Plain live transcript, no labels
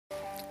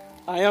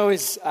I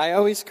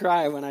always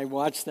cry when I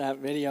watch that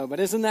video, but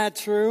isn't that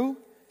true?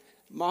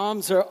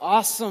 Moms are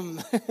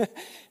awesome.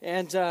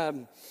 And,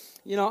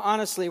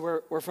 honestly,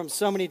 we're from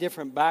so many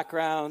different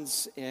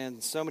backgrounds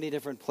and so many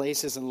different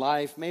places in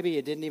life. Maybe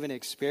you didn't even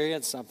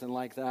experience something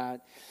like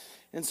that.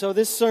 And so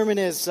this sermon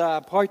is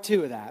part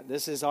 2 of that.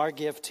 This is our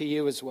gift to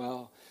you as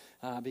well,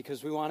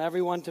 because we want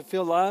everyone to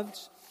feel loved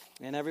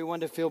and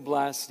everyone to feel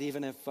blessed,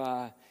 even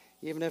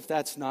if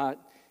that's not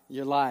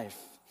your life.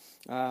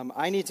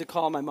 I need to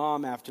call my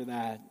mom after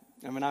that.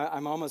 I mean,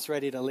 I'm almost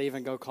ready to leave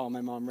and go call my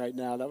mom right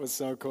now. That was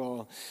so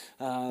cool.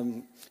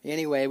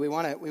 Anyway, we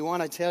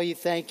want to tell you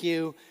thank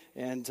you,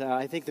 and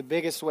I think the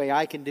biggest way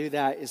I can do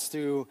that is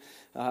through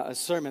a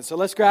sermon. So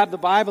let's grab the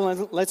Bible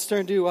and let's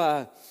turn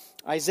to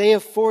Isaiah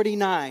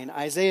 49.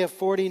 Isaiah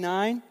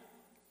 49,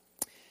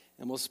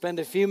 and we'll spend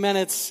a few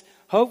minutes,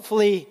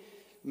 hopefully,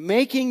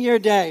 making your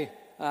day.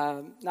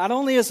 Not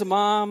only as a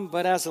mom,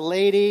 but as a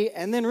lady,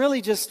 and then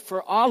really just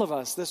for all of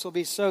us. This will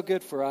be so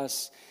good for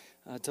us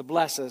to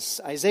bless us.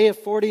 Isaiah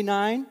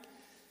 49,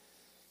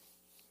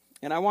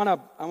 and I want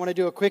to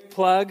do a quick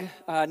plug.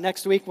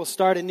 Next week we'll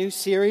start a new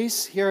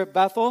series here at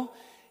Bethel,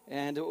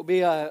 and it will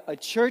be a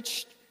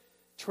church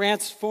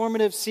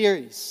transformative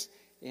series,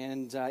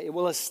 and it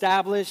will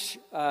establish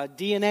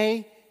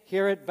DNA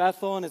here at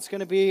Bethel, and it's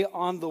going to be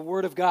on the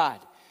Word of God.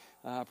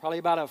 Probably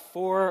about a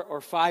 4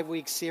 or 5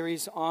 week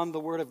series on the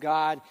Word of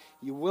God.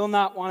 You will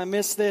not want to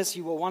miss this.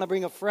 You will want to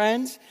bring a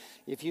friend.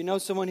 If you know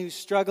someone who's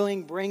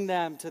struggling, bring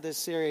them to this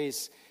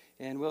series,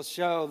 and we'll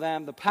show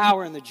them the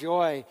power and the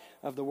joy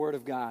of the Word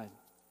of God.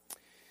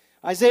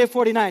 Isaiah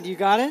 49, do you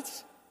got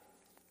it?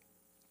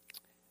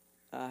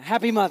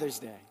 Happy Mother's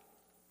Day.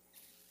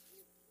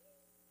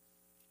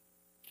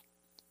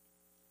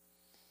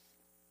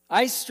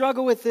 I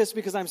struggle with this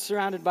because I'm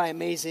surrounded by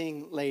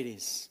amazing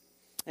ladies.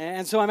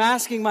 And so I'm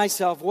asking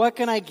myself, what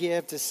can I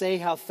give to say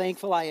how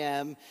thankful I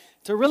am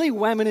to really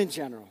women in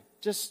general?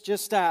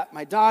 Just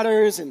my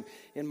daughters and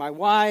my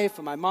wife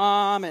and my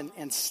mom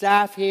and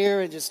staff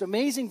here and just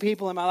amazing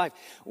people in my life.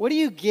 What do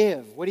you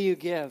give? What do you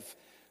give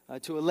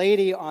to a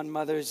lady on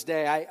Mother's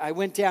Day? I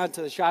went down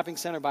to the shopping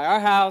center by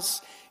our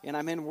house, and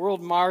I'm in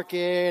World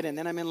Market, and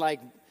then I'm in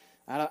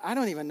I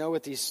don't even know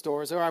what these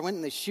stores are. I went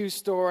in the shoe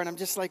store, and I'm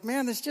just like,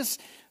 man,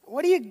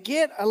 what do you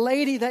get a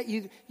lady that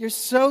you're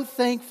so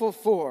thankful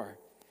for?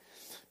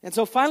 And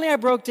so finally I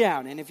broke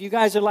down, and if you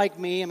guys are like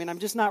me, I mean, I'm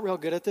just not real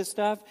good at this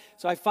stuff.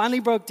 So I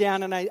finally broke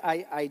down, and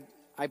I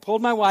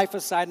pulled my wife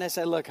aside, and I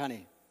said, look,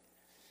 honey,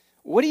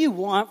 what do you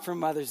want for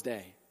Mother's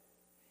Day?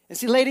 And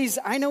see, ladies,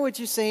 I know what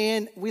you're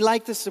saying. We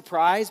like the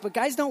surprise, but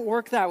guys don't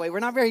work that way. We're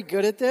not very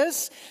good at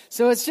this.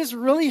 So it's just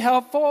really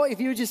helpful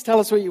if you would just tell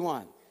us what you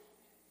want.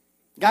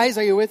 Guys,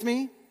 are you with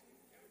me?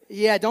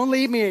 Yeah, don't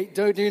leave me.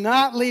 Do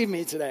not leave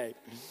me today.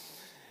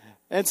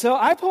 And so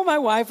I pull my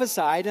wife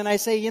aside and I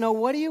say,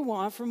 what do you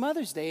want for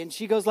Mother's Day? And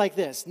she goes like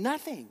this,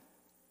 nothing.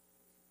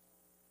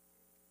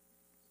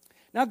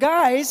 Now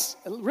guys,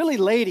 really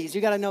ladies,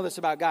 you got to know this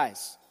about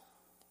guys.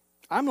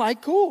 I'm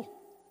like, cool.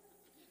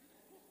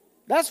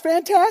 That's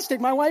fantastic.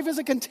 My wife is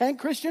a content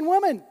Christian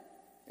woman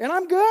and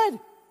I'm good.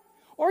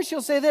 Or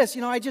she'll say this,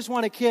 I just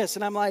want a kiss.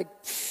 And I'm like,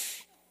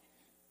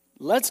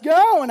 let's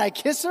go. And I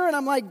kiss her and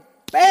I'm like,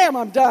 bam,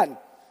 I'm done.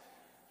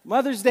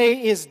 Mother's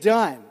Day is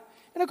done.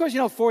 And of course,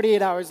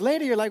 48 hours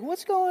later, you're like,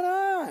 what's going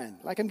on?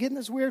 Like, I'm getting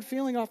this weird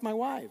feeling off my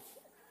wife.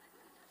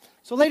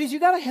 So ladies, you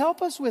got to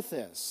help us with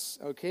this,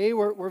 okay?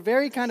 We're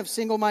very kind of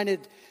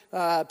single-minded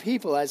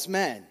people as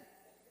men.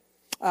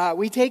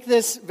 We take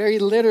this very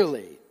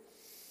literally.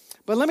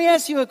 But let me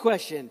ask you a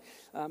question.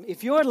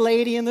 If you're a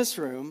lady in this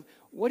room,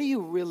 what do you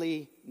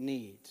really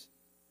need?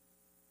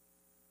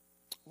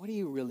 What do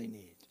you really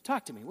need?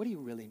 Talk to me. What do you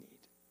really need?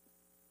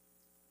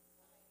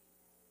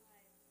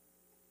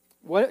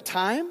 What?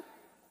 Time?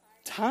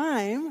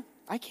 Time?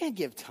 I can't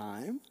give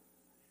time.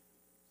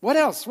 What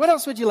else? What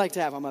else would you like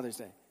to have on Mother's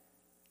Day?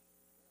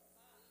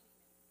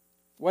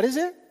 What is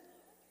it?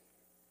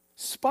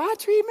 Spa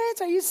treatments?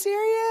 Are you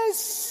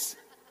serious?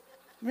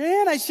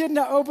 Man, I shouldn't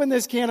have opened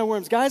this can of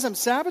worms. Guys, I'm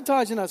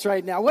sabotaging us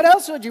right now. What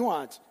else would you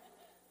want?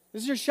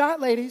 This is your shot,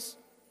 ladies.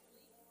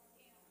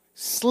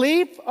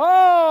 Sleep?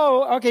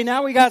 Oh, okay,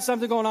 now we got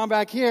something going on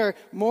back here.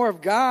 More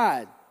of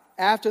God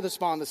after the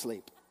spa and the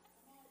sleep.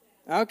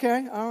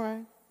 Okay, all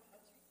right.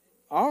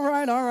 All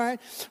right.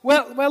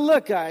 Well,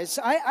 look, guys,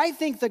 I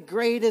think the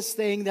greatest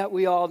thing that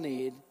we all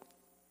need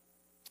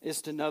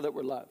is to know that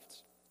we're loved.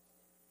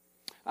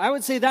 I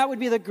would say that would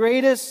be the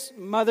greatest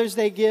Mother's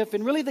Day gift,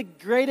 and really the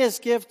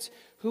greatest gift,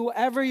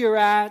 whoever you're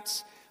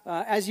at,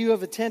 as you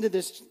have attended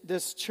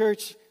this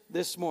church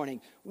this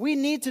morning. We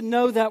need to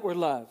know that we're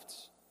loved.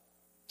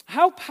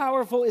 How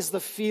powerful is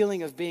the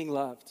feeling of being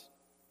loved?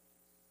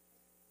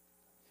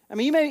 I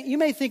mean, you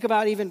may think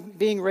about even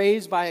being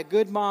raised by a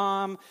good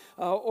mom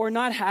or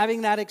not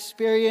having that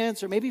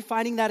experience or maybe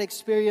finding that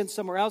experience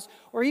somewhere else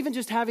or even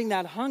just having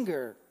that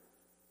hunger.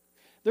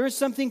 There is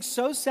something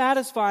so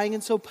satisfying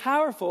and so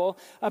powerful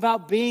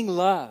about being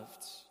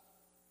loved.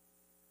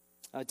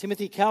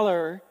 Timothy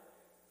Keller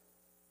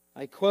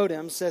I quote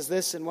him, says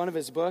this in one of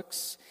his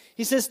books.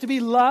 He says, to be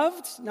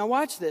loved, now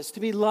watch this, to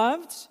be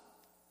loved,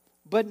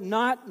 but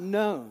not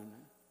known.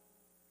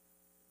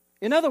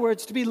 In other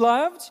words, to be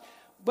loved,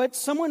 but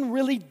someone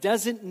really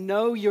doesn't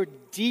know your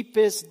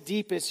deepest,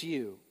 deepest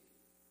you,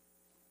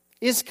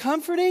 is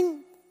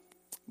comforting,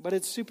 but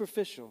it's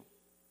superficial.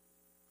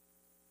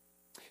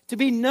 To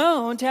be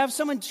known, to have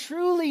someone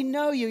truly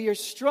know you, your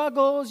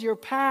struggles, your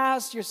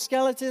past, your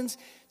skeletons,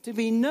 to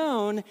be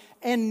known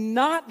and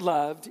not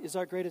loved is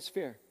our greatest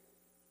fear.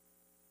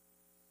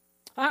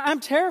 I'm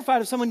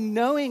terrified of someone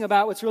knowing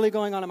about what's really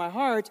going on in my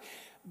heart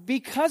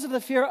because of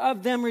the fear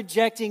of them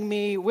rejecting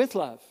me with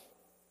love.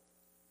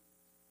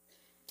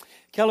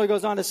 Keller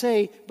goes on to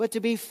say, but to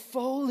be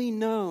fully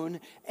known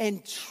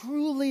and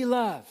truly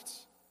loved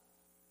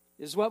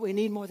is what we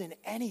need more than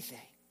anything.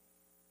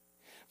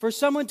 For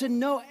someone to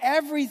know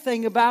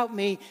everything about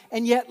me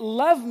and yet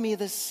love me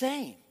the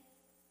same.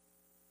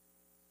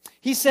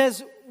 He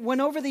says,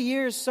 when over the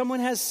years someone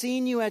has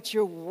seen you at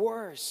your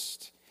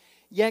worst,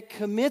 yet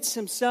commits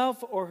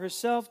himself or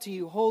herself to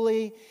you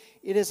wholly,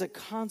 it is a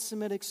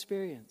consummate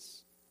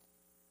experience.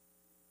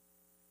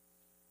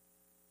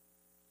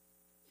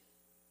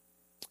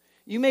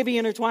 You may be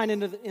intertwined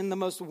in the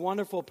most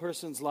wonderful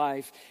person's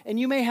life, and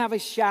you may have a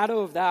shadow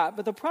of that.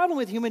 But the problem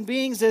with human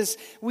beings is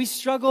we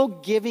struggle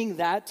giving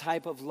that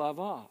type of love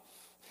off.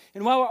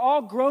 And while we're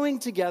all growing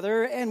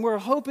together and we're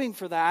hoping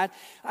for that,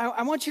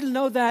 I want you to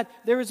know that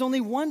there is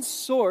only one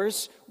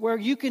source where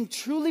you can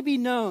truly be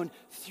known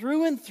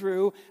through and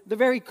through the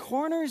very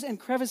corners and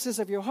crevices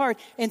of your heart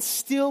and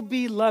still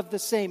be loved the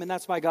same, and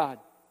that's by God.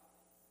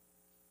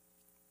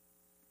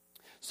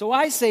 So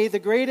I say the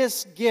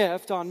greatest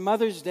gift on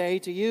Mother's Day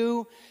to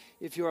you,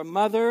 if you're a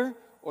mother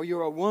or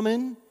you're a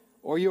woman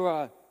or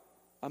you're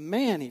a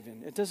man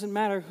even, it doesn't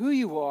matter who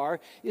you are,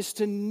 is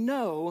to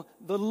know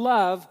the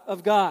love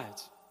of God.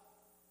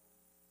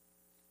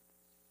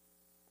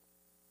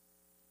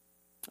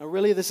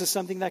 Really, this is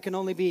something that can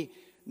only be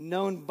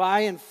known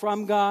by and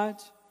from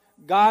God.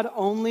 God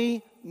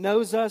only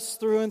knows us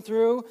through and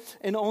through,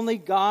 and only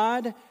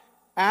God,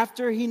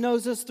 after He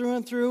knows us through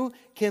and through,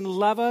 can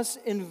love us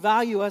and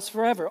value us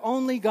forever.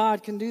 Only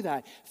God can do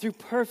that through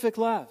perfect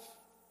love.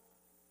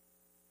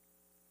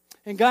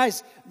 And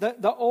guys,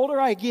 the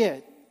older I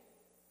get,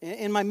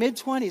 in my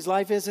mid-20s,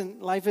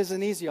 life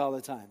isn't easy all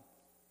the time.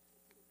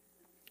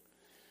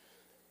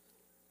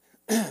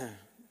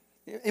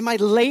 In my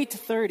late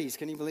 30s,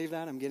 can you believe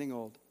that? I'm getting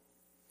old.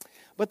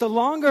 But the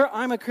longer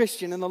I'm a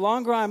Christian and the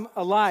longer I'm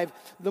alive,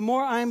 the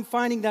more I'm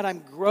finding that I'm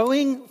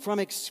growing from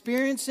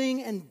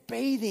experiencing and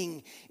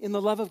bathing in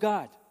the love of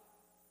God.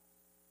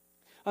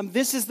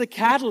 This is the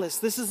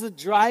catalyst. This is the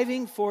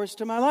driving force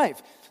to my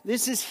life.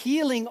 This is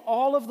healing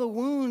all of the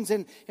wounds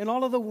and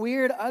all of the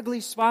weird, ugly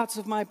spots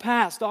of my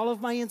past, all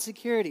of my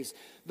insecurities.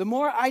 The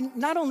more I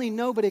not only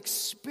know but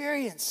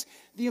experience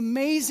the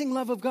amazing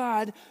love of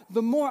God,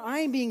 the more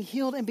I'm being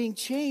healed and being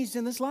changed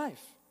in this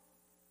life.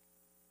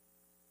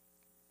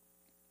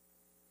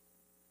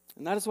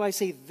 And that is why I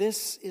say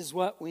this is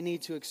what we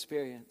need to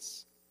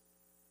experience.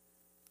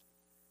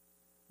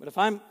 But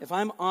if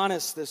I'm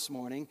honest this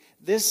morning,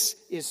 this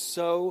is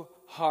so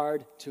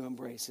hard to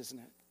embrace, isn't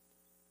it?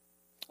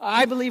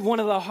 I believe one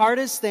of the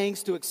hardest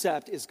things to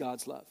accept is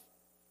God's love.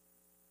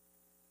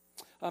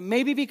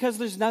 Maybe because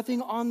there's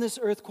nothing on this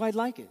earth quite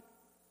like it.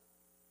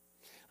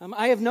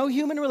 I have no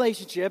human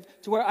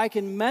relationship to where I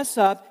can mess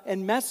up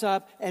and mess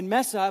up and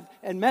mess up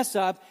and mess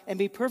up and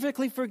be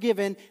perfectly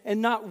forgiven,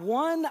 and not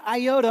one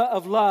iota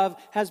of love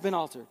has been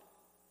altered.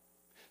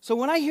 So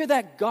when I hear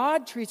that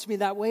God treats me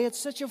that way, it's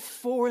such a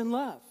foreign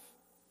love.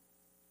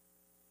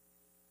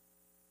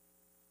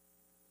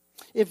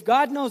 If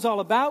God knows all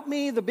about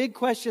me, the big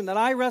question that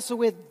I wrestle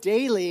with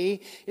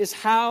daily is,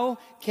 how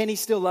can He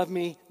still love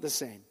me the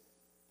same?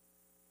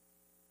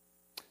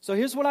 So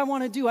here's what I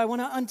want to do. I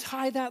want to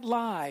untie that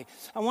lie.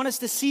 I want us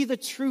to see the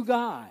true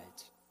God.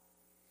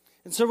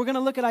 And so we're going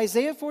to look at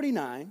Isaiah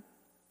 49,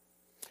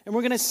 and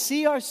we're going to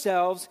see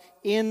ourselves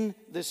in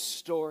this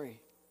story.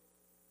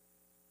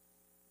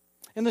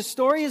 And the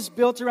story is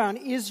built around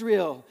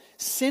Israel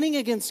sinning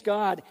against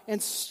God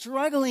and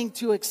struggling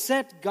to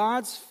accept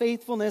God's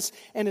faithfulness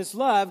and His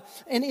love.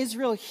 And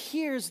Israel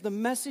hears the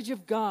message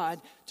of God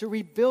to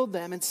rebuild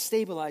them and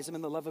stabilize them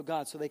in the love of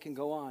God so they can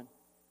go on.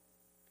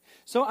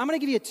 So I'm going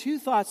to give you two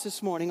thoughts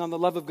this morning on the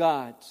love of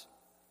God.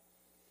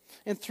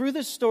 And through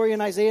this story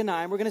in Isaiah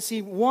 9, we're going to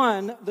see,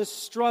 one, the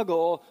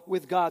struggle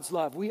with God's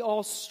love. We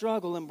all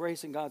struggle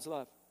embracing God's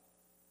love.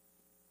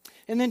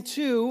 And then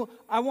two,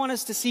 I want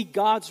us to see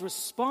God's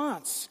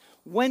response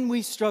when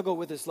we struggle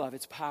with His love.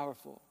 It's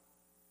powerful.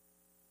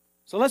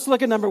 So let's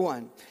look at number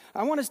one.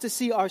 I want us to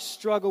see our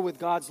struggle with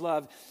God's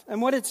love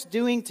and what it's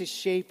doing to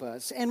shape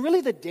us, and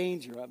really the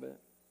danger of it.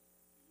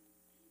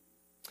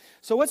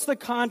 So what's the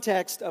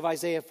context of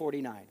Isaiah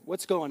 49?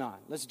 What's going on?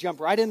 Let's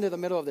jump right into the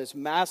middle of this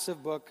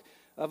massive book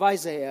of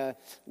Isaiah.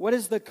 What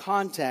is the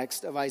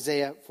context of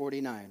Isaiah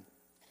 49?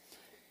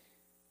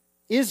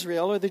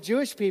 Israel, or the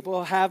Jewish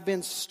people, have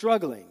been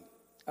struggling,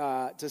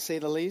 to say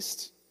the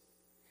least.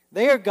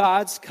 They are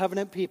God's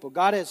covenant people.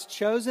 God has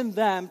chosen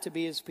them to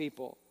be his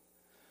people.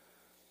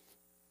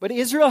 But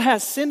Israel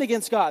has sinned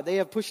against God. They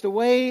have pushed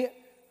away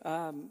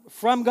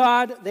from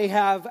God. They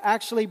have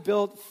actually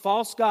built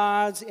false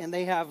gods, and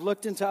they have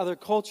looked into other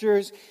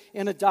cultures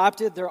and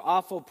adopted their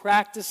awful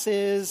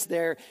practices.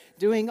 They're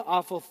doing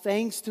awful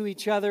things to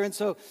each other. And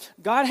so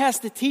God has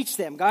to teach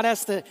them. God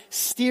has to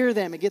steer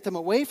them and get them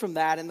away from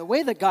that. And the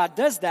way that God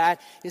does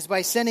that is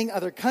by sending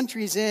other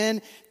countries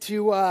in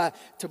to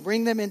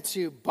bring them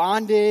into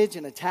bondage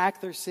and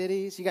attack their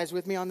cities. You guys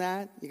with me on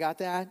that? You got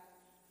that?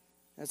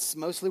 That's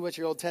mostly what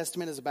your Old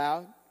Testament is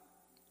about.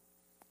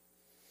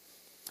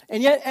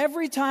 And yet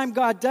every time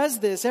God does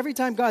this, every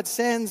time God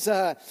sends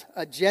a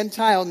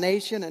Gentile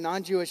nation, a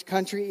non-Jewish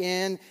country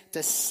in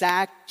to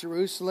sack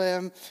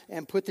Jerusalem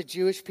and put the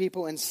Jewish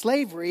people in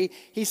slavery,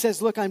 he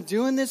says, look, I'm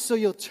doing this so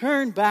you'll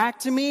turn back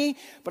to me,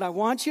 but I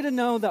want you to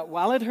know that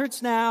while it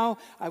hurts now,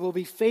 I will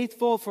be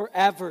faithful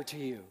forever to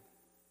you.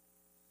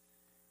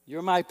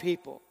 You're my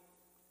people.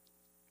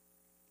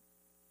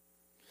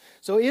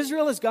 So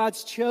Israel is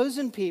God's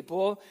chosen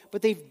people,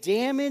 but they've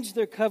damaged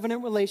their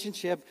covenant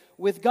relationship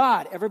with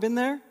God. Ever been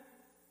there?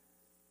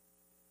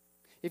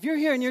 If you're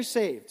here and you're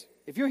saved,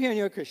 if you're here and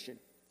you're a Christian,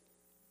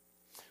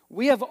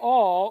 we have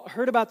all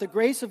heard about the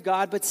grace of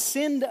God, but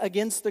sinned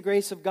against the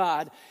grace of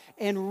God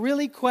and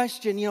really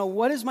questioned,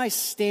 what is my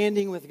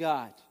standing with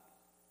God?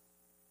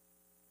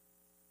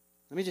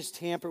 Let me just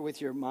tamper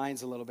with your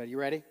minds a little bit. You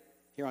ready?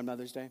 Here on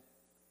Mother's Day.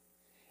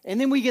 And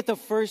then we get the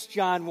 1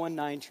 John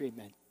 1:9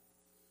 treatment.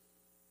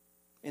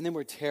 And then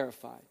we're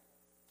terrified.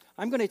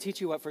 I'm going to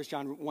teach you what 1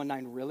 John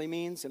 1:9 really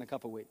means in a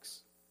couple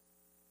weeks.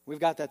 We've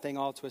got that thing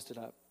all twisted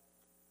up.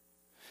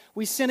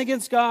 We sin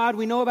against God.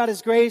 We know about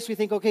his grace. We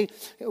think, okay,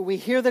 we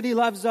hear that he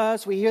loves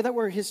us. We hear that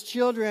we're his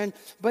children.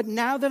 But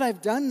now that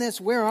I've done this,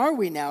 where are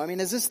we now? I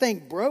mean, is this thing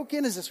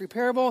broken? Is this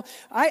repairable?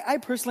 I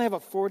personally have a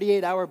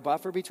 48-hour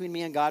buffer between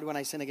me and God when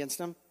I sin against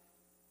him,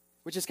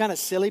 which is kind of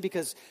silly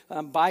because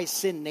by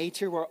sin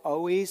nature, we're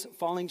always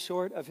falling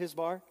short of his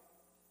bar.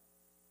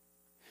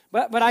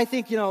 But I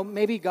think,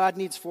 maybe God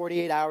needs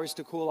 48 hours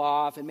to cool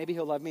off, and maybe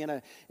he'll love me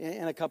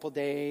in a couple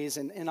days,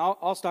 and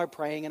I'll start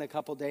praying in a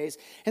couple days.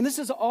 And this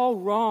is all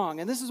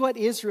wrong, and this is what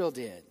Israel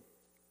did.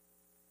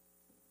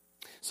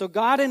 So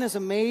God, in his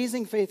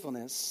amazing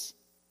faithfulness,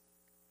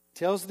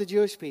 tells the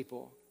Jewish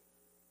people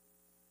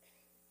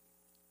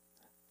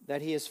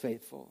that he is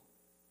faithful,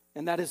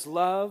 and that his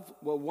love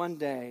will one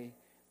day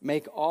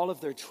make all of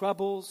their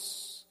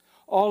troubles,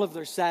 all of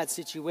their sad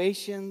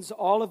situations,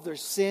 all of their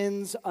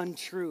sins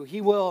untrue.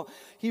 He will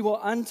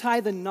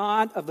untie the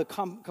knot of the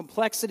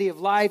complexity of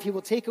life. He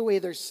will take away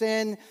their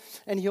sin,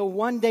 and he'll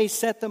one day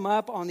set them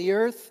up on the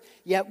earth,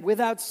 yet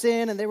without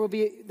sin, and they will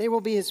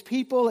be his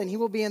people, and he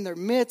will be in their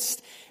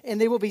midst,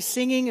 and they will be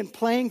singing and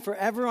playing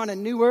forever on a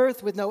new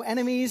earth with no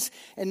enemies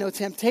and no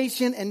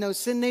temptation and no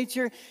sin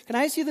nature. Can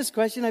I ask you this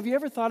question? Have you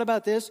ever thought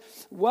about this?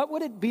 What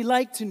would it be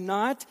like to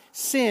not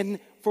sin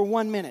for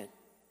 1 minute?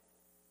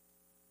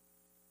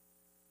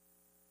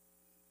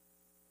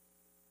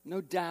 No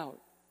doubt,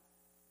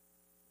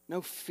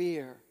 no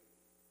fear,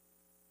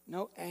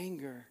 no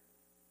anger,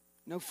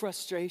 no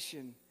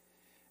frustration.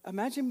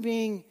 Imagine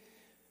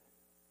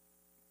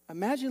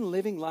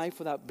living life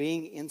without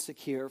being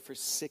insecure for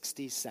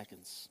 60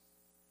 seconds.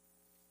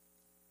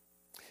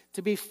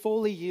 To be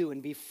fully you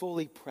and be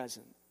fully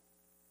present.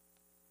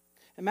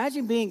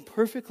 Imagine being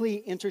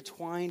perfectly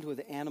intertwined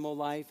with animal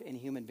life and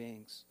human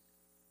beings.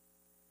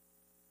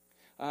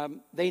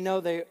 They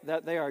know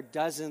that there are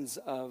dozens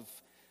of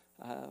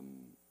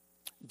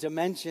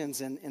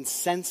dimensions and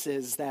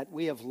senses that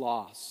we have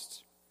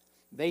lost.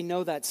 They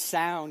know that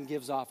sound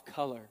gives off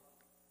color.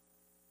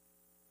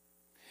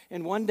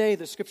 And one day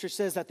the scripture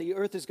says that the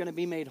earth is going to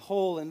be made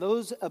whole, and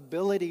those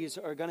abilities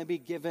are going to be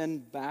given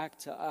back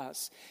to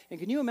us. And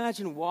can you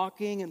imagine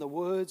walking in the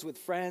woods with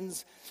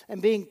friends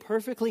and being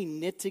perfectly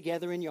knit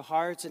together in your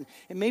hearts? And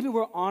maybe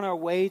we're on our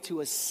way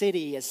to a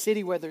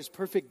city where there's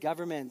perfect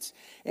government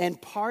and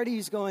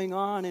parties going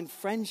on and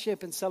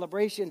friendship and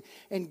celebration,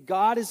 and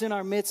God is in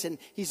our midst and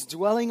he's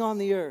dwelling on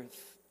the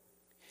earth.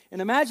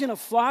 And imagine a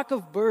flock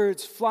of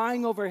birds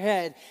flying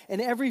overhead,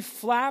 and every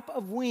flap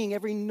of wing,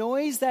 every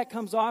noise that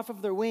comes off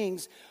of their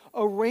wings,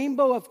 a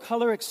rainbow of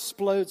color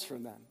explodes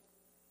from them.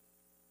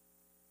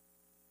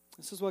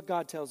 This is what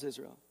God tells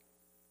Israel.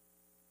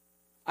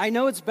 I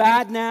know it's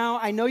bad now.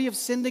 I know you've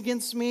sinned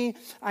against me.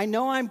 I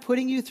know I'm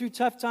putting you through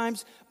tough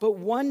times, but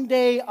one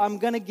day I'm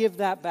going to give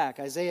that back.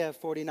 Isaiah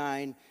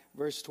 49,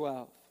 verse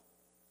 12.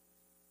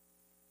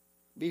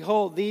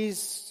 Behold,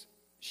 these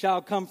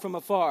shall come from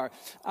afar.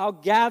 I'll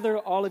gather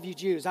all of you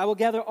Jews. I will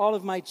gather all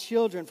of my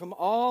children from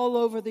all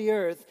over the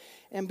earth.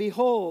 And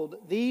behold,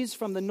 these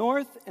from the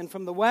north and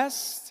from the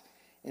west,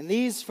 and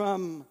these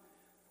from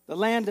the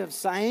land of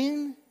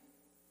Syene.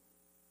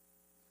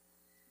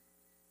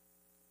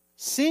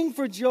 Sing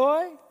for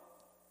joy,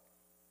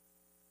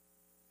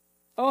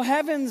 O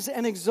heavens,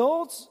 and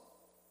exult,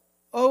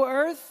 O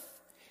earth.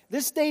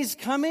 This day's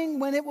coming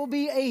when it will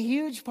be a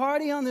huge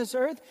party on this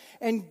earth,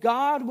 and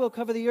God will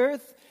cover the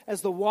earth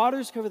as the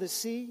waters cover the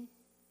sea.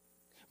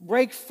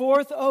 Break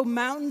forth, O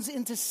mountains,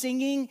 into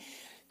singing.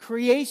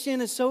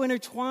 Creation is so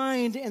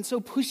intertwined and so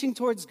pushing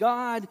towards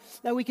God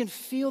that we can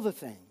feel the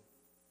thing.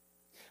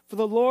 For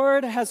the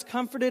Lord has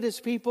comforted his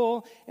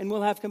people and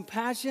will have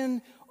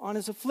compassion on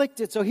his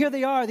afflicted. So here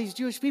they are, these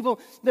Jewish people.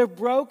 They're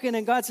broken,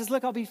 and God says,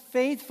 look, I'll be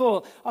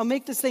faithful. I'll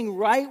make this thing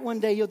right one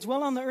day. You'll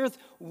dwell on the earth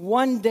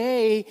one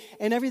day,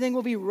 and everything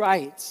will be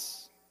right.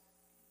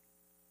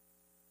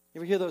 You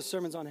ever hear those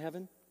sermons on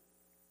heaven?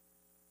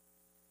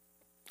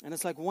 And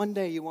it's like one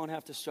day you won't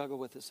have to struggle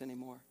with this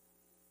anymore.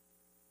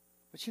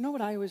 But you know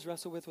what I always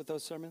wrestle with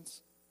those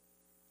sermons?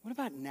 What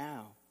about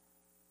now?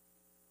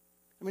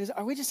 I mean,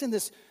 are we just in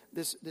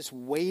this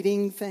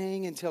waiting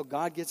thing until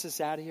God gets us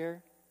out of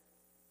here?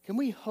 Can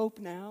we hope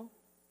now?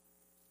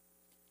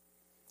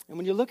 And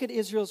when you look at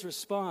Israel's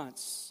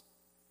response,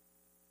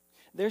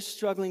 they're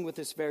struggling with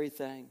this very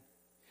thing.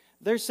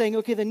 They're saying,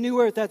 okay, the new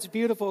earth, that's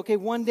beautiful. Okay,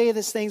 one day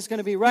this thing's going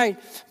to be right.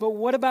 But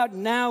what about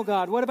now,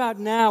 God? What about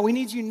now? We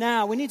need you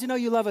now. We need to know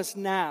you love us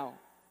now.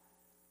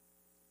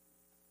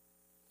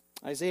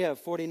 Isaiah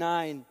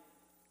 49,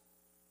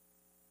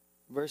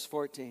 verse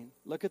 14.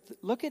 Look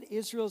at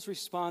Israel's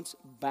response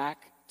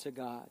back to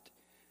God.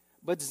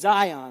 But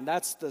Zion,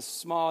 that's the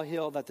small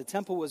hill that the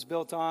temple was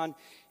built on.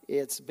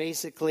 It's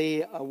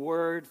basically a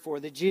word for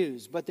the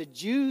Jews. But the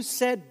Jews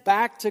said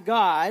back to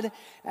God,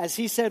 as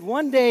he said,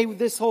 one day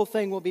this whole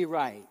thing will be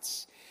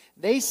right.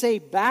 They say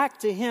back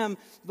to him,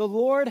 the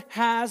Lord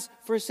has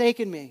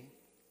forsaken me.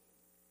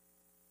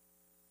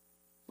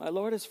 My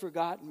Lord has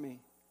forgotten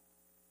me.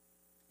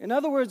 In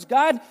other words,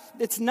 God,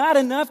 it's not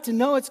enough to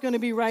know it's going to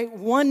be right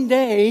one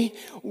day.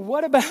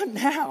 What about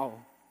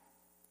now?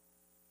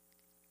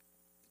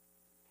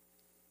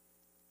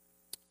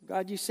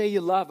 God, you say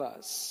you love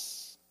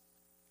us,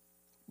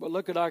 but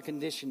look at our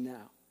condition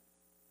now.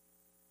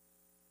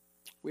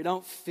 We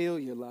don't feel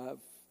your love.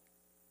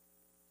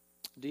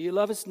 Do you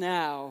love us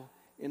now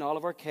in all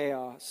of our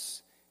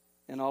chaos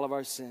and all of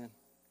our sin?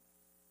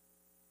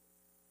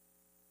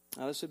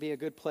 Now, this would be a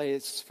good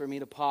place for me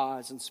to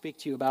pause and speak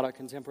to you about our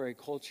contemporary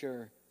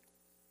culture.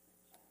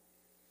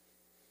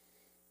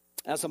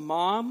 As a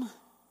mom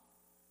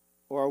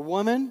or a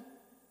woman,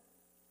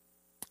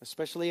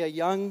 especially a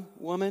young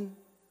woman,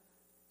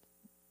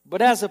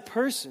 but as a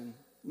person,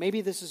 maybe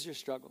this is your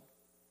struggle.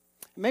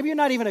 Maybe you're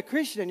not even a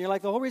Christian. You're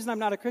like, the whole reason I'm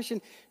not a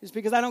Christian is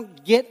because I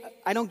don't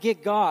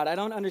get God. I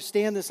don't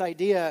understand this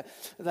idea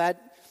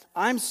that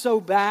I'm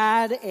so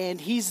bad and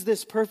he's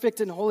this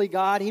perfect and holy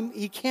God.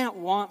 He can't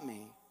want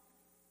me.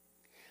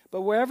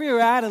 But wherever you're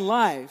at in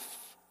life,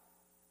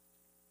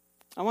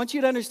 I want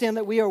you to understand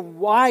that we are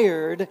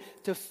wired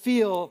to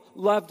feel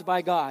loved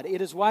by God.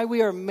 It is why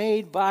we are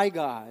made by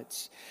God.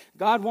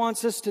 God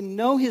wants us to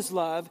know his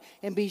love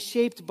and be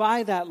shaped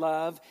by that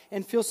love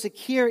and feel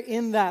secure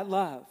in that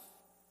love.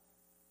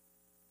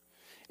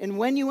 And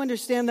when you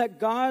understand that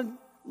God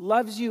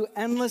loves you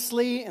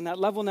endlessly and that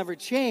love will never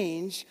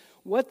change,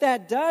 what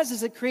that does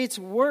is it creates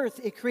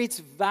worth, it creates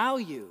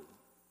value.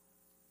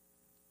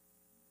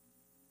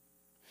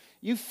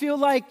 You feel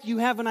like you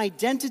have an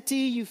identity.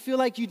 You feel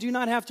like you do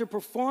not have to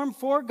perform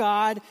for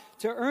God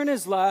to earn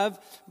his love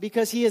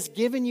because he has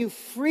given you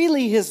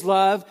freely his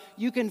love.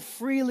 You can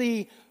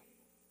freely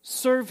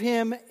serve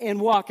him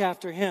and walk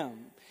after him.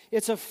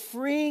 It's a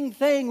freeing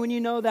thing when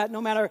you know that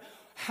no matter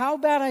how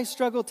bad I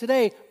struggle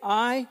today,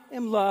 I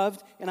am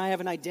loved and I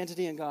have an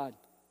identity in God.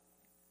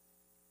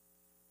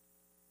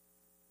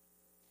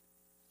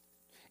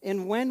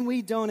 And when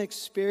we don't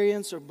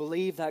experience or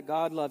believe that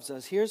God loves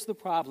us, here's the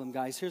problem,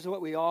 guys. Here's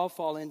what we all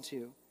fall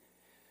into.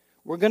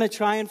 We're going to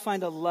try and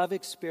find a love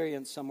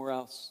experience somewhere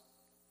else.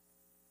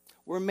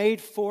 We're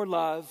made for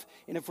love,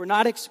 and if we're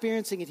not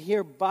experiencing it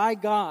here by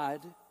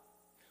God,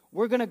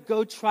 we're going to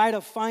go try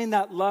to find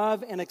that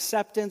love and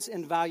acceptance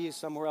and value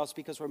somewhere else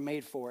because we're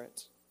made for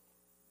it.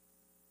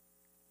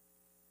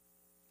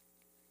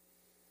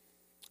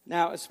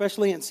 Now,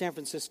 especially in San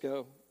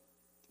Francisco,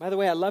 by the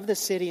way, I love this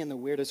city in the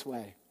weirdest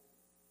way.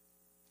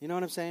 You know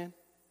what I'm saying?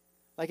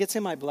 Like it's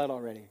in my blood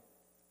already.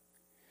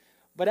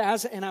 But I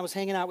was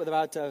hanging out with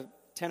about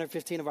 10 or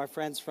 15 of our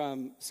friends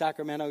from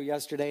Sacramento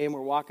yesterday, and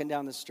we're walking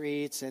down the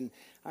streets, and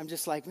I'm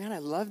just like, man, I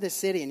love this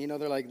city. And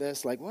they're like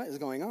this, like, what is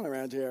going on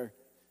around here?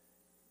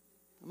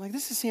 I'm like,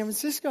 this is San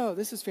Francisco.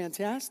 This is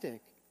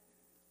fantastic.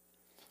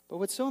 But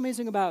what's so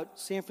amazing about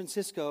San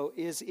Francisco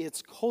is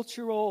its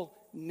cultural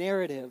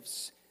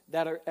narratives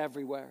that are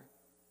everywhere.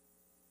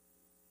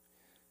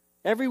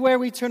 Everywhere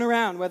we turn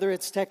around, whether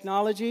it's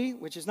technology,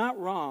 which is not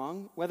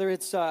wrong, whether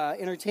it's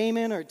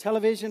entertainment or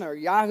television or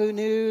Yahoo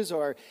News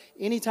or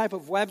any type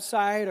of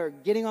website or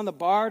getting on the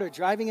BART or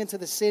driving into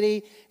the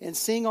city and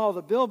seeing all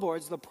the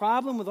billboards, the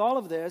problem with all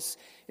of this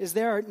is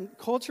there are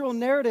cultural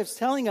narratives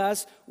telling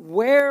us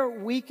where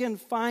we can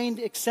find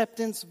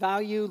acceptance,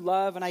 value,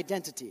 love, and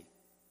identity.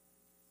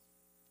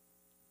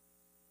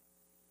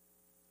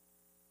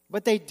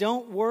 But they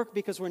don't work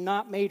because we're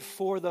not made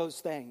for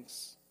those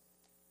things.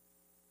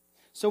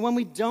 So when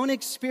we don't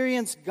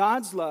experience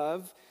God's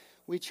love,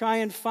 we try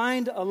and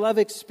find a love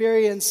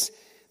experience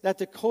that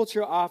the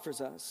culture offers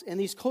us. And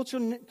these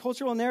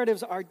cultural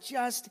narratives are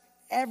just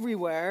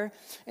everywhere,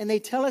 and they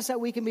tell us that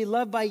we can be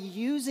loved by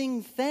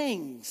using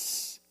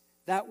things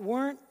that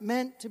weren't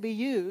meant to be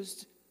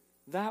used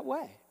that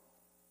way.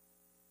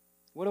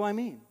 What do I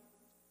mean?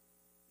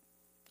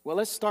 Well,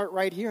 let's start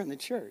right here in the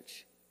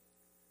church.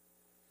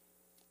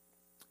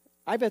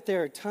 I bet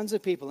there are tons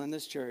of people in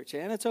this church,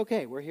 and it's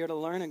okay, we're here to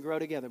learn and grow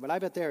together, but I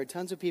bet there are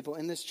tons of people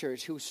in this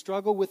church who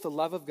struggle with the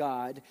love of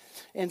God,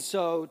 and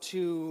so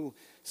to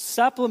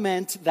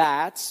supplement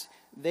that,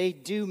 they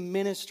do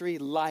ministry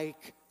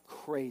like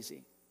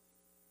crazy.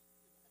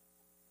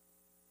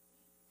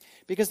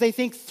 Because they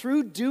think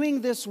through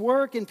doing this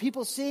work and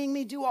people seeing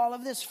me do all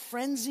of this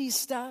frenzy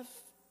stuff,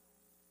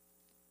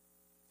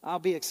 I'll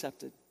be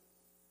accepted.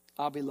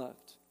 I'll be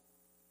loved.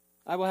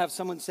 I will have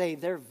someone say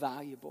they're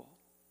valuable.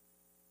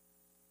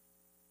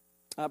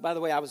 By the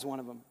way, I was one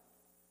of them.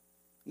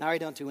 Now I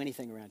don't do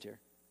anything around here.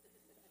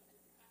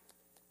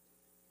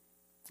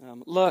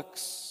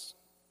 Looks,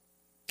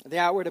 the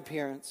outward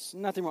appearance,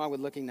 nothing wrong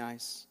with looking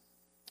nice.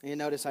 And you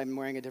notice I'm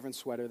wearing a different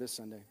sweater this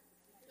Sunday.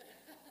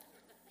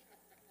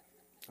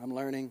 I'm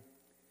learning.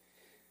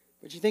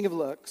 But you think of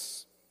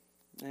looks,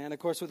 and of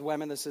course with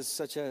women this is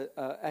such a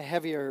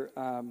heavier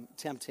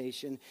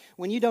temptation.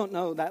 When you don't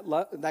know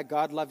that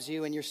God loves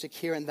you and you're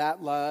secure in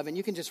that love and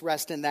you can just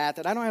rest in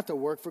that I don't have to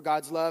work for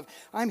God's love.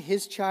 I'm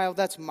His child.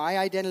 That's my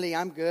identity.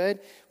 I'm good.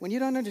 When you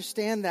don't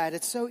understand that,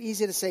 it's so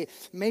easy to say,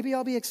 maybe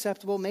I'll be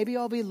acceptable. Maybe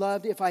I'll be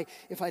loved if I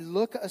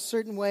look a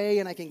certain way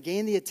and I can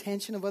gain the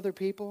attention of other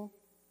people.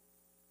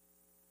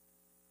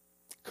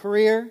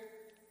 Career.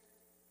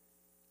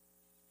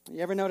 You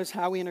ever notice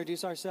how we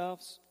introduce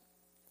ourselves?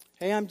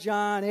 Hey, I'm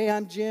John. Hey,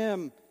 I'm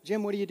Jim.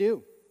 Jim, what do you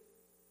do?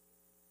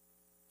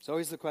 It's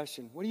always the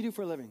question. What do you do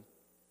for a living?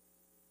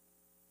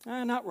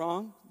 Not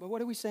wrong, but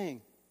what are we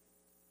saying?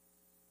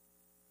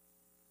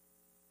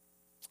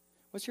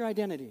 What's your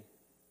identity?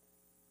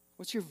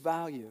 What's your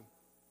value?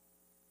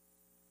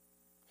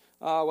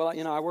 Well,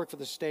 I work for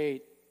the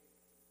state.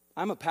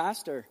 I'm a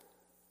pastor.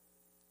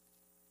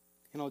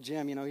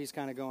 Jim, he's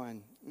kind of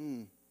going,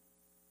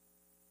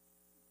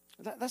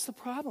 That's the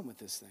problem with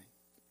this thing.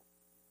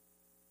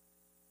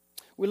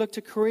 We look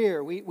to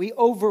career. We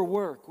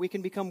overwork. We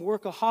can become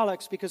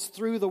workaholics because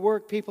through the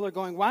work, people are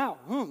going, wow,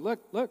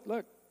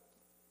 look.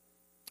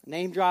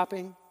 Name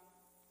dropping,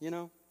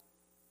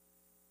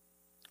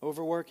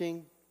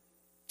 overworking,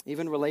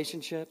 even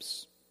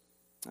relationships.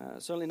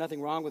 Certainly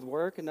nothing wrong with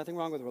work and nothing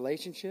wrong with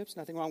relationships,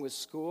 nothing wrong with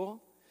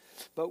school.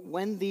 But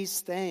when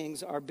these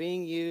things are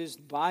being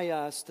used by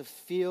us to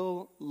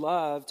feel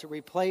love, to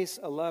replace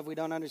a love we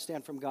don't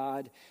understand from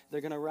God,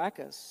 they're going to wreck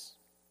us.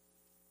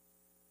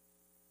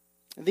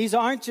 These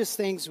aren't just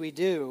things we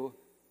do,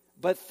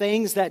 but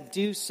things that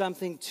do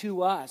something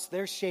to us.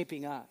 They're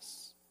shaping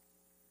us.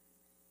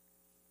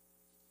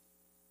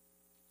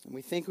 And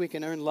we think we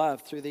can earn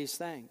love through these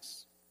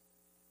things.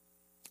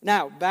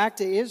 Now, back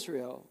to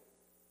Israel.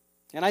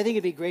 And I think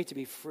it'd be great to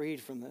be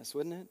freed from this,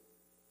 wouldn't it?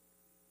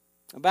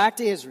 Back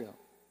to Israel.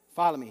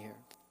 Follow me here.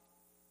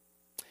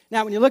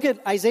 Now, when you look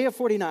at Isaiah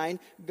 49,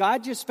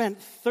 God just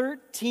spent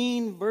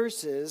 13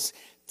 verses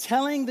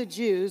telling the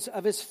Jews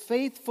of His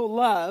faithful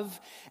love,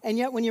 and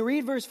yet when you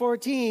read verse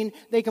 14,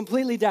 they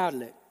completely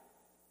doubted it.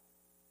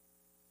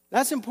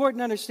 That's important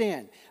to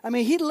understand.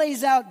 He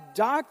lays out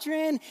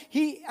doctrine.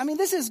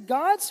 This is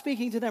God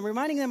speaking to them,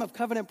 reminding them of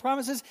covenant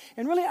promises,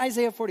 and really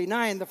Isaiah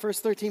 49, the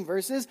first 13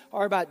 verses,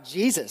 are about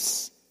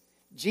Jesus.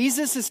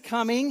 Jesus is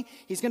coming.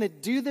 He's going to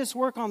do this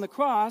work on the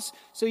cross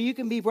so you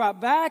can be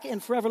brought back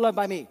and forever loved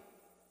by me.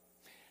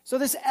 So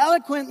this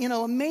eloquent,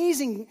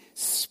 amazing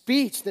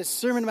speech, this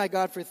sermon by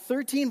God for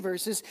 13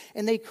 verses,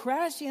 and they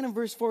crash in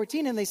verse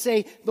 14 and they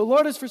say, the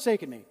Lord has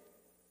forsaken me.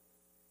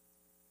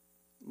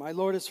 My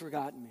Lord has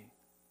forgotten me.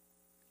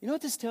 You know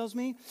what this tells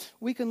me?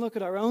 We can look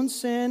at our own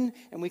sin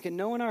and we can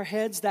know in our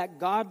heads that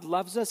God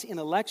loves us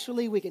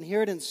intellectually. We can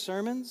hear it in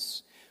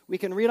sermons. We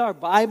can read our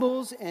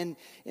Bibles and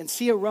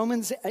see a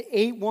Romans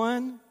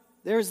 8:1.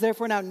 There is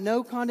therefore now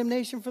no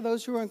condemnation for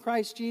those who are in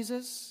Christ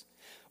Jesus.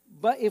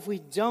 But if we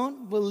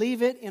don't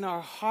believe it in our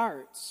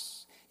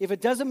hearts, if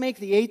it doesn't make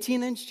the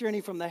 18-inch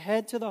journey from the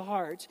head to the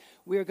heart,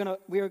 we are going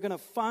to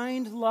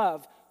find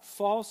love,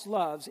 false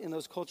loves in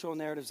those cultural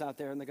narratives out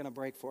there, and they're going to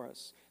break for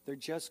us. They're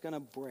just going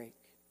to break.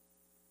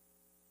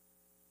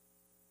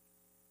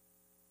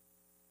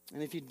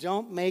 And if you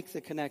don't make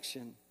the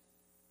connection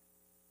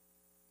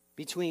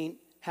between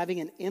having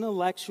an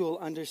intellectual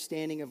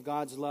understanding of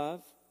God's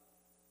love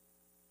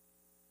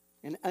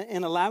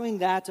and allowing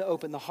that to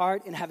open the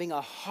heart and having a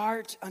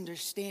heart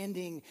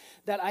understanding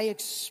that I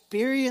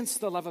experience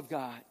the love of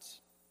God,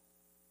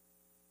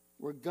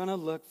 we're going to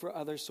look for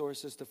other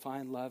sources to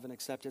find love and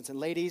acceptance. And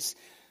ladies,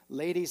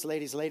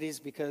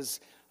 because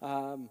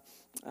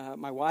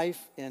my wife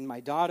and my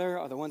daughter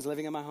are the ones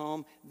living in my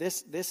home,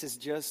 this is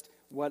just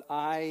what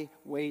I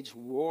wage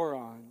war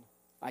on.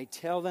 I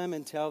tell them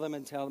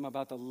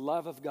about the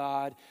love of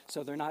God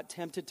so they're not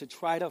tempted to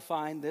try to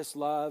find this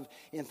love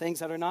in things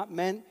that are not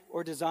meant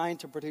or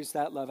designed to produce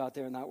that love out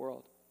there in that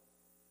world.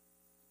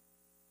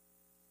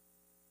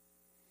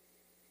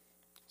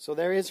 So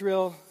there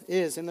Israel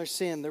is in their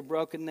sin, their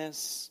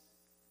brokenness.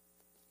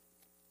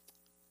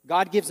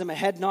 God gives them a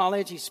head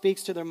knowledge. He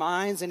speaks to their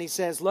minds and he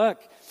says, look,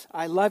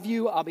 I love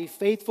you. I'll be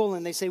faithful.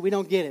 And they say, we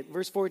don't get it.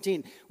 Verse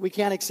 14, we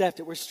can't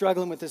accept it. We're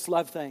struggling with this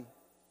love thing.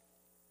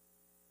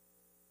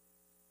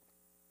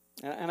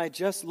 And I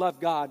just love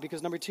God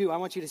because number two, I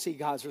want you to see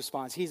God's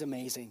response. He's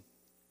amazing.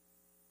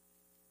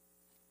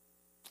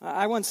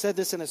 I once said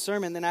this in a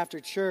sermon, then after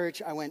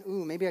church, I went,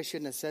 maybe I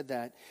shouldn't have said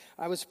that.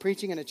 I was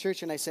preaching in a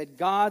church and I said,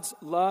 God's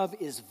love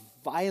is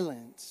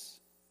violent.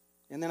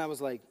 And then I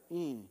was like,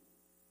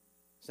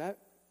 is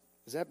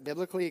that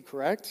biblically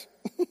correct?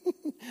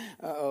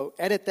 Uh-oh,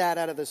 edit that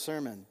out of the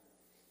sermon.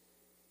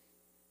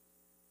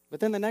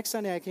 But then the next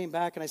Sunday I came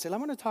back and I said, I'm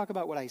going to talk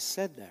about what I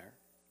said there.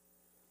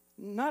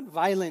 Not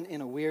violent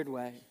in a weird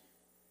way.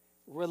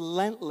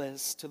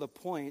 Relentless to the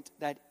point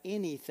that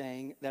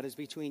anything that is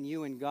between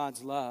you and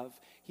God's love,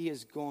 he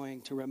is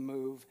going to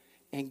remove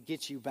and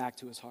get you back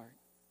to his heart.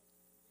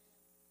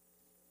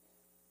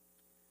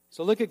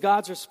 So look at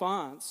God's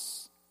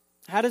response.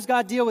 How does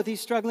God deal with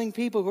these struggling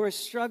people who are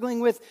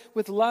struggling with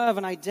love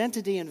and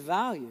identity and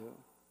value?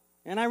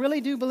 And I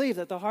really do believe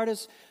that the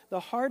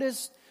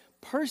hardest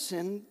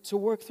person to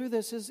work through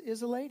this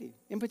is a lady,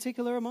 in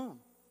particular a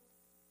mom.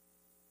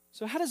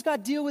 So how does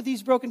God deal with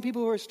these broken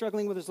people who are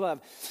struggling with his love?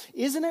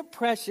 Isn't it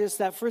precious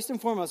that first and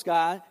foremost,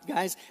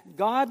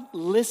 God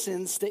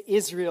listens to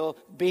Israel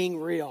being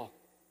real?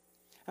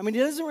 I mean, he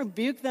doesn't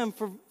rebuke them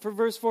for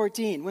verse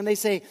 14. When they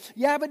say,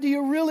 yeah, but do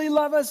you really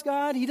love us,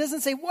 God? He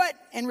doesn't say, what?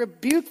 And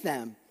rebuke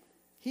them.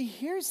 He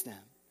hears them.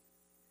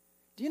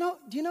 Do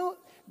you know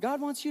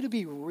God wants you to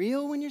be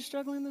real when you're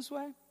struggling this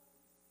way?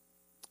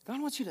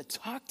 God wants you to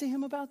talk to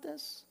him about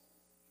this.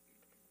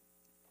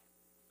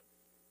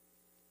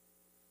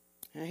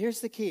 Now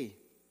here's the key.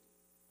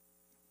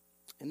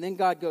 And then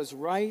God goes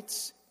right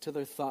to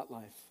their thought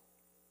life.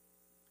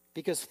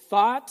 Because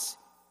thought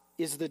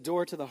is the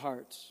door to the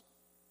heart.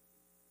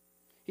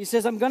 He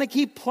says, I'm going to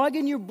keep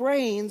plugging your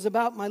brains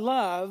about my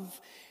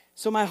love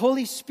so my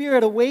Holy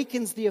Spirit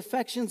awakens the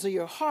affections of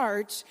your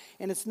heart.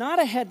 And it's not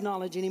a head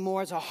knowledge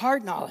anymore, it's a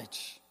heart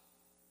knowledge.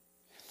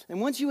 And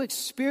once you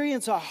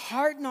experience a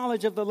heart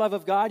knowledge of the love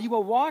of God, you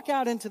will walk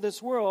out into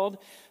this world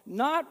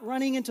not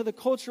running into the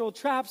cultural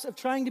traps of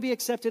trying to be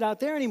accepted out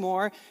there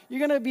anymore.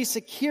 You're going to be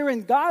secure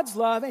in God's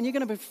love, and you're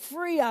going to be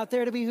free out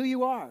there to be who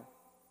you are.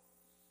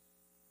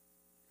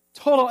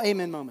 Total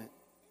amen moment.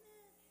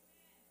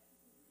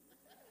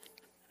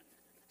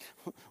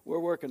 We're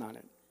working on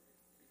it.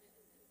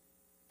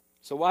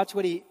 So watch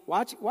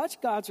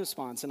God's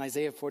response in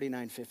Isaiah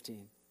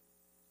 49:15.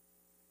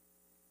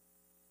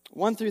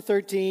 1 through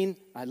 13,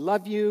 I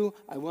love you,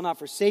 I will not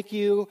forsake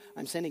you,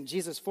 I'm sending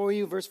Jesus for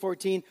you. Verse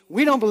 14,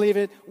 we don't believe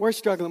it, we're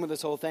struggling with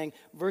this whole thing.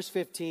 Verse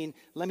 15,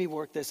 let me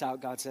work this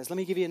out, God says. Let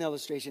me give you an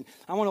illustration.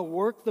 I want to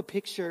work the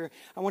picture,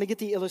 I want to get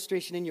the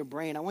illustration in your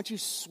brain. I want you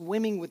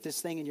swimming with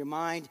this thing in your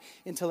mind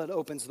until it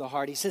opens the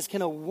heart. He says,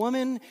 can a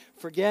woman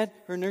forget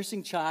her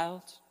nursing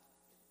child?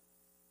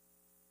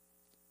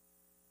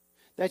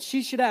 That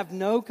she should have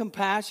no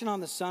compassion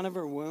on the son of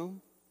her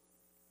womb?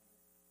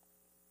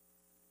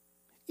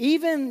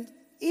 Even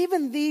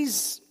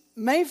these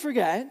may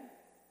forget,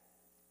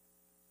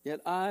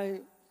 yet I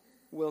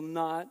will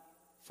not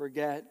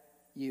forget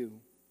you.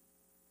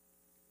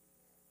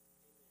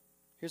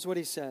 Here's what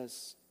he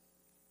says.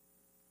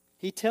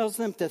 He tells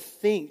them to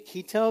think.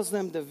 He tells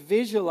them to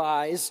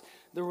visualize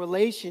the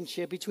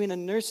relationship between a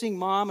nursing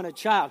mom and a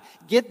child.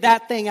 Get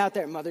that thing out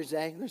there. Mother's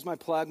Day. There's my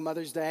plug,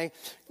 Mother's Day.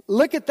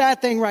 Look at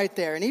that thing right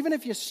there. And even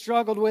if you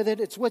struggled with it,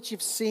 it's what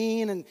you've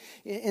seen and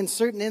in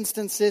certain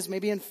instances,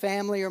 maybe in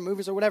family or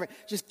movies or whatever.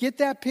 Just get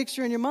that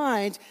picture in your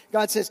mind.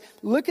 God says,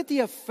 look at the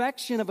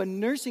affection of a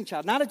nursing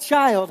child. Not a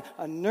child,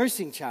 a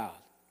nursing child.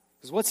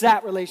 Because what's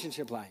that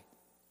relationship like?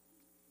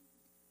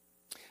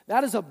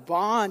 That is a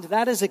bond.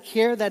 That is a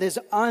care that is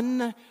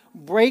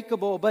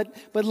unbreakable.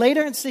 But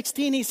later in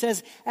 16, he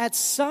says, at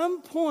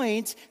some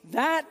point,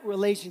 that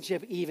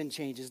relationship even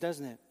changes,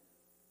 doesn't it?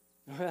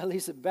 Or at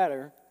least it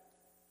better.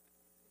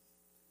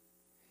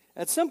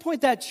 At some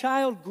point, that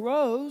child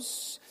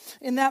grows,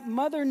 and that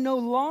mother no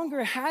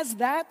longer has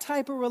that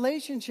type of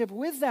relationship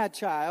with that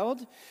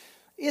child.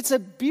 It's a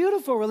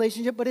beautiful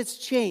relationship, but it's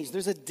changed.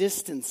 There's a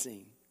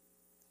distancing.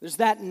 There's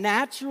that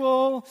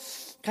natural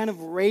kind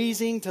of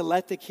raising to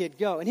let the kid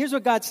go. And here's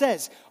what God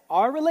says.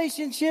 Our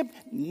relationship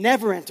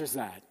never enters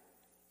that.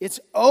 It's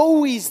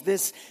always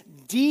this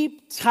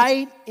deep,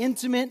 tight,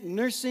 intimate,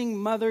 nursing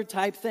mother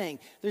type thing.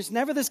 There's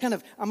never this kind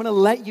of, I'm going to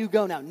let you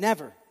go now.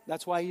 Never.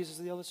 That's why he uses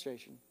the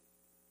illustration.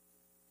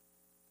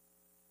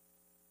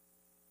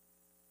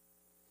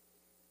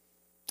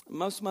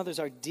 Most mothers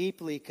are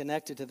deeply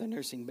connected to their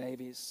nursing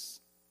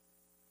babies.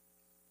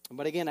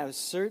 But again, at a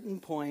certain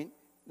point,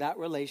 that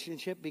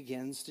relationship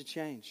begins to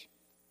change.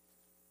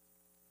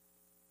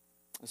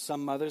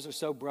 Some mothers are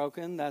so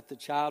broken that the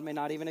child may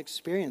not even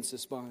experience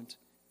this bond.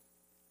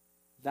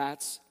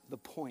 That's the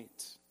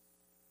point.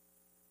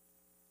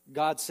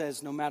 God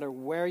says, no matter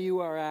where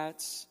you are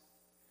at,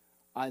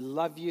 I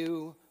love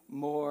you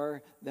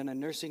more than a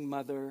nursing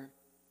mother.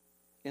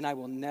 and I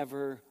will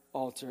never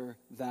alter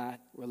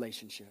that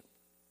relationship.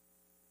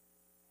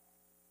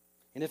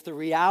 And if the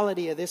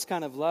reality of this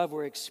kind of love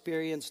were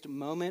experienced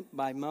moment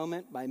by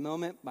moment by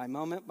moment by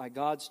moment by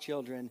God's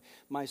children,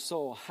 my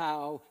soul,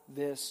 how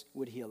this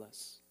would heal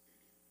us.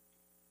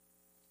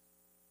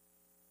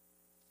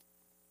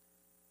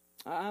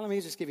 Let me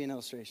just give you an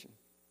illustration.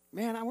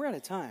 Man, we're out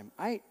of time.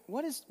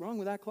 What is wrong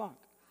with that clock?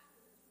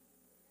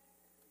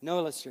 No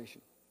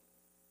illustration.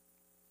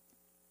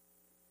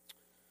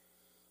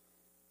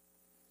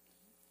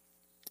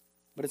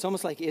 But it's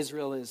almost like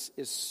Israel is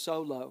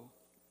so low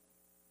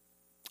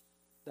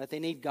that they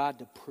need God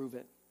to prove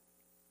it.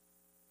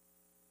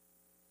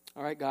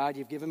 All right, God,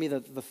 you've given me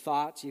the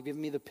thoughts, you've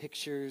given me the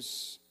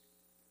pictures,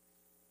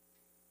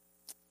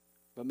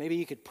 but maybe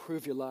you could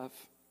prove your love.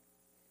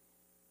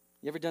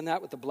 You ever done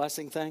that with the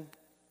blessing thing?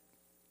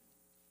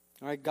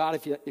 All right, God,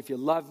 if you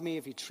love me,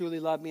 if you truly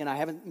love me, and I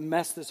haven't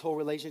messed this whole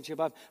relationship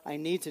up, I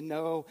need to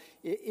know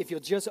if you'll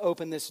just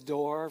open this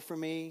door for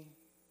me.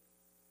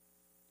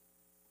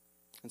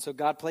 And so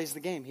God plays the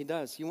game. He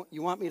does. You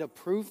want me to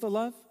prove the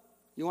love?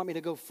 You want me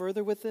to go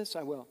further with this?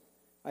 I will.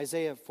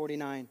 Isaiah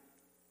 49,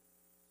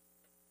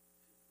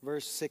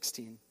 verse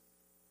 16.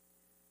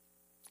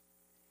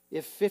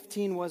 If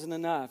 15 wasn't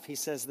enough, he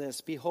says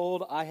this,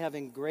 "Behold, I have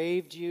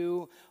engraved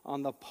you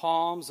on the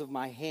palms of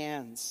my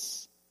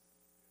hands."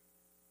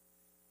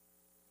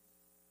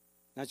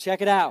 Now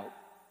check it out.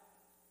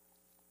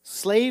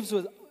 Slaves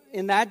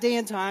in that day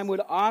and time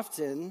would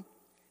often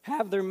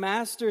have their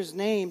master's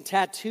name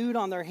tattooed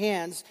on their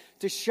hands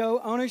to show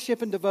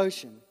ownership and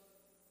devotion.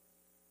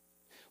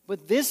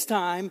 But this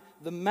time,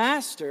 the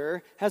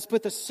master has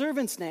put the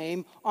servant's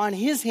name on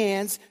his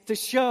hands to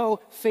show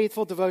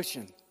faithful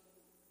devotion.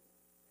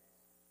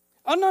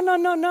 Oh,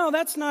 no,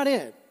 that's not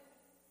it.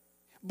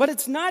 But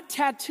it's not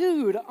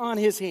tattooed on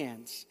his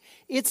hands.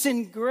 It's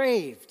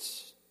engraved,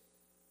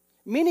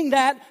 meaning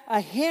that a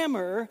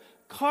hammer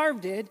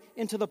carved it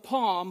into the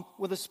palm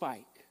with a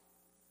spike.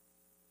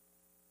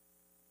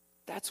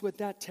 That's what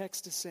that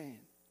text is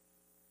saying.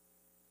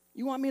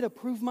 You want me to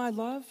prove my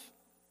love?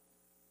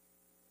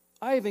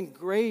 I have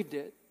engraved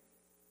it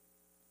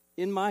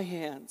in my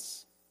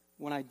hands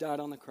when I died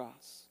on the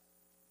cross.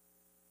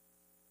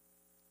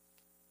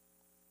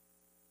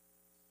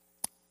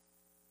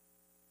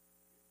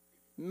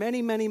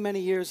 Many, many, many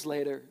years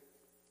later,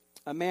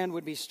 a man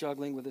would be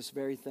struggling with this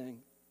very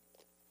thing.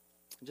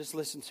 Just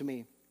listen to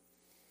me,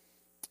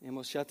 and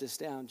we'll shut this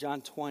down.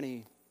 John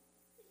 20.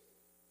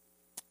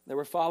 There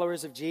were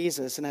followers of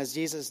Jesus, and as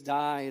Jesus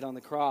died on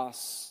the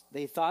cross,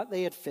 they thought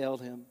they had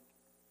failed him.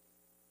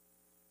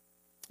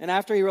 And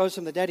after he rose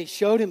from the dead, he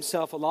showed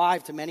himself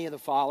alive to many of the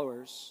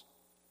followers.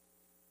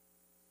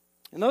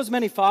 And those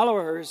many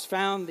followers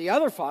found the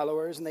other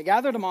followers, and they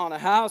gathered them all in a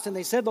house, and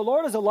they said, "The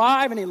Lord is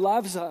alive, and he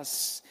loves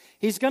us.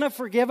 He's going to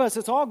forgive us.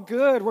 It's all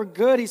good. We're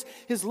good.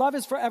 His love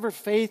is forever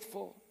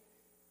faithful."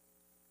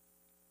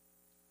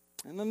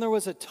 And then there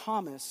was a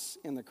Thomas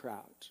in the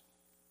crowd.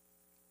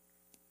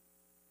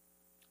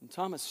 And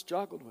Thomas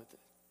struggled with it.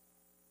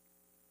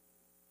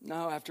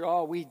 No, after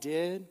all we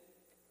did,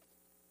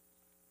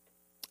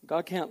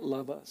 God can't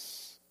love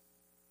us.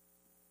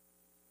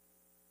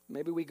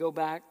 Maybe we go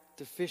back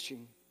to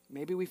fishing.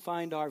 Maybe we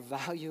find our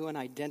value and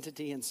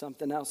identity in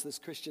something else. This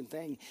Christian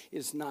thing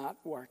is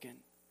not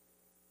working.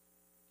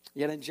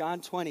 Yet in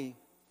John 20,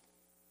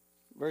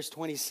 verse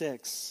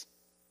 26,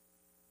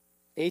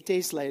 8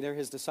 days later,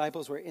 his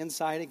disciples were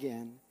inside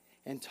again,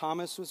 and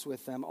Thomas was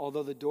with them.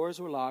 Although the doors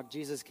were locked,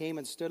 Jesus came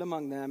and stood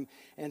among them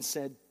and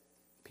said,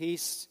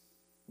 "Peace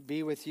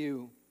be with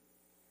you.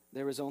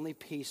 There is only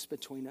peace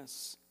between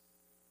us."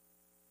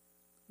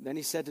 Then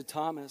he said to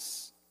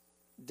Thomas,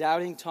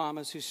 doubting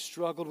Thomas, who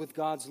struggled with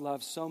God's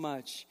love so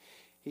much,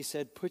 he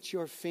said, "Put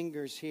your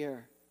fingers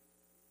here."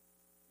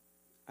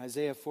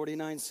 Isaiah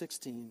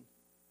 49:16,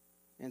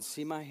 "And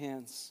see my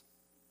hands.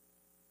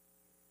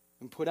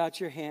 And put out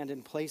your hand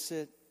and place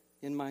it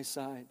in my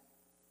side.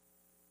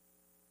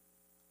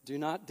 Do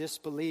not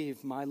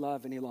disbelieve my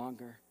love any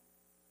longer.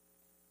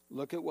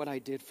 Look at what I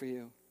did for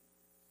you.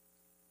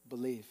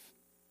 Believe."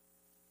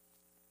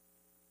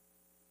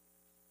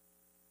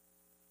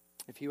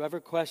 If you ever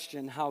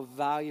question how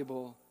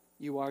valuable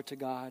you are to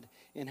God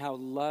and how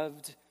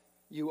loved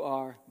you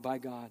are by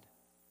God,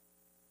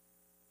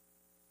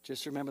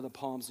 just remember the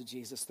palms of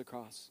Jesus, the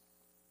cross.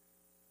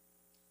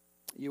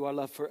 You are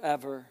loved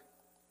forever,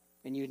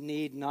 and you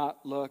need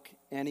not look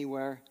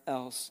anywhere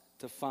else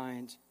to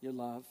find your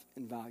love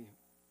and value.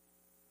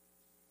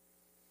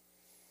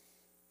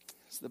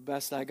 It's the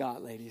best I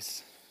got,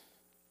 ladies.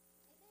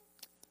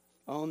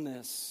 Own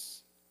this.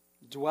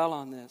 Dwell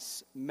on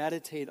this,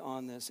 meditate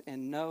on this,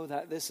 and know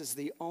that this is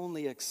the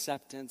only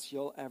acceptance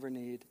you'll ever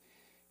need,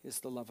 is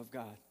the love of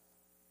God.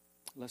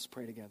 Let's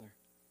pray together.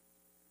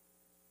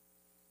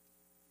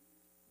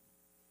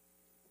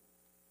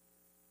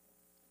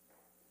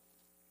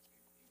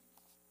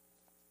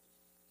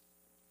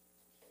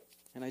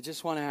 And I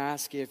just want to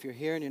ask you, if you're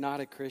here and you're not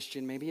a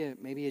Christian,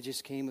 maybe you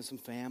just came with some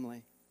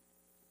family.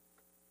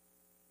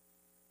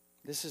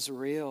 This is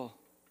real.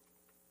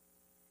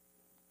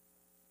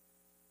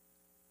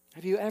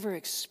 Have you ever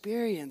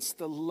experienced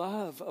the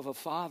love of a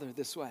father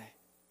this way?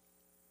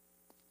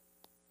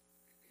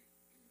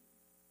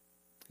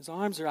 His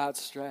arms are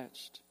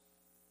outstretched.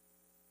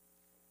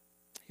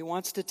 He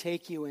wants to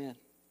take you in.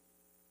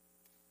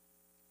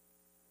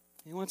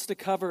 He wants to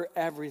cover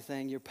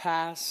everything, your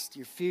past,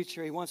 your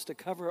future. He wants to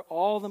cover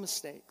all the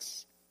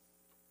mistakes.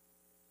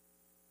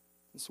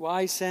 That's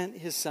why he sent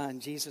his son,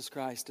 Jesus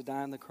Christ, to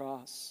die on the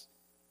cross.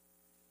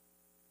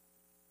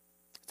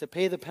 To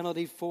pay the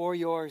penalty for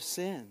your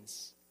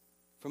sins,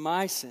 for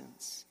my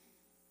sins.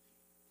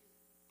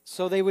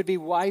 So they would be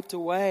wiped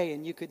away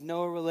and you could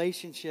know a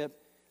relationship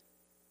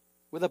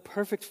with a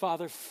perfect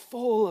Father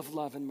full of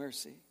love and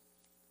mercy.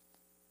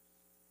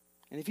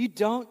 And if you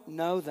don't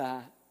know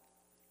that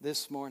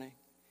this morning,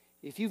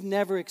 if you've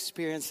never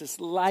experienced this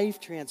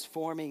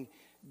life-transforming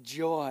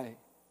joy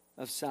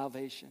of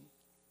salvation,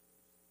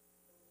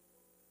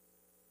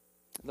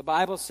 the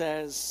Bible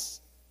says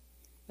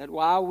that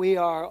while we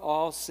are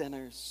all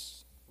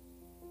sinners,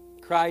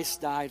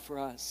 Christ died for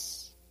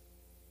us.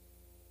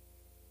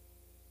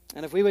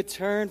 And if we would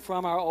turn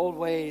from our old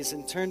ways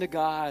and turn to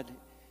God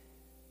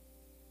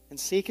and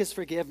seek His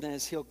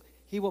forgiveness,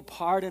 He will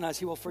pardon us,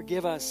 He will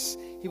forgive us,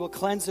 He will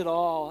cleanse it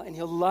all, and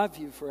He'll love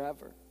you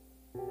forever.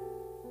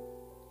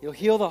 He'll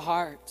heal the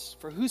heart.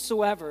 For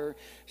whosoever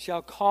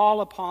shall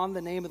call upon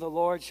the name of the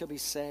Lord shall be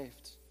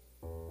saved.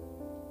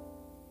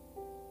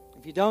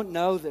 If you don't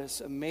know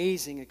this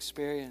amazing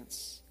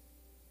experience,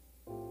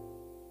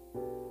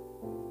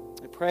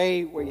 I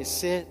pray where you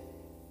sit.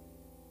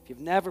 If you've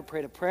never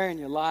prayed a prayer in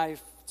your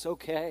life, it's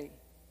okay.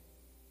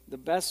 The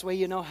best way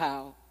you know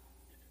how,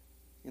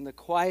 in the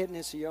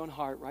quietness of your own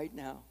heart right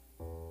now.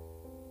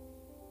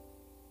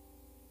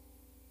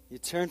 You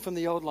turn from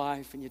the old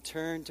life and you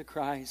turn to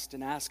Christ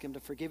and ask Him to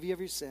forgive you of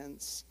your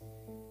sins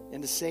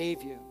and to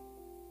save you.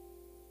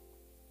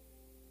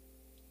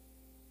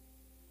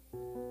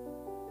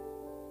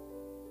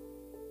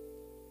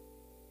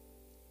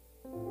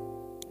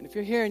 And if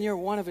you're here and you're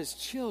one of His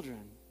children,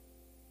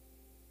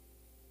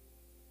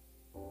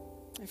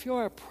 if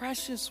you're a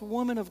precious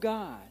woman of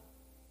God,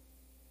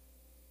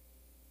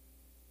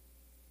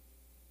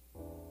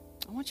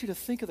 I want you to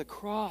think of the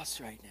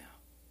cross right now.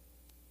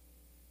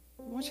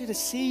 I want you to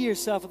see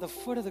yourself at the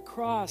foot of the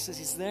cross as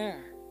He's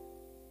there.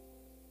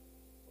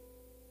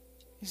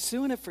 He's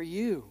doing it for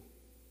you.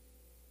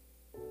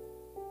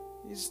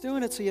 He's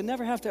doing it so you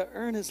never have to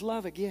earn His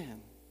love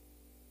again.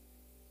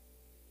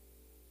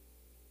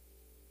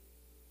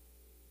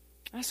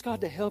 Ask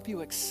God to help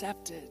you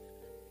accept it,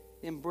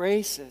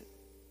 embrace it.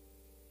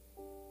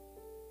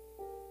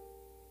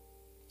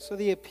 So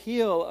the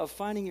appeal of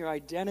finding your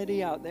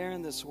identity out there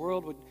in this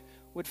world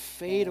would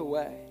fade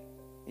away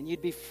and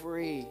you'd be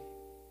free.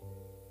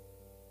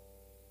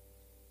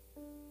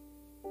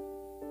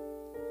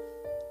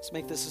 Let's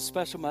make this a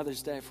special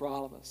Mother's Day for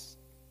all of us.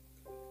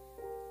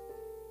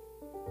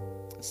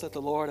 Let's let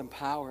the Lord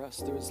empower us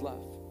through His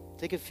love.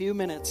 Take a few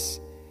minutes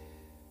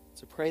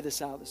to pray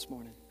this out this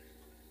morning.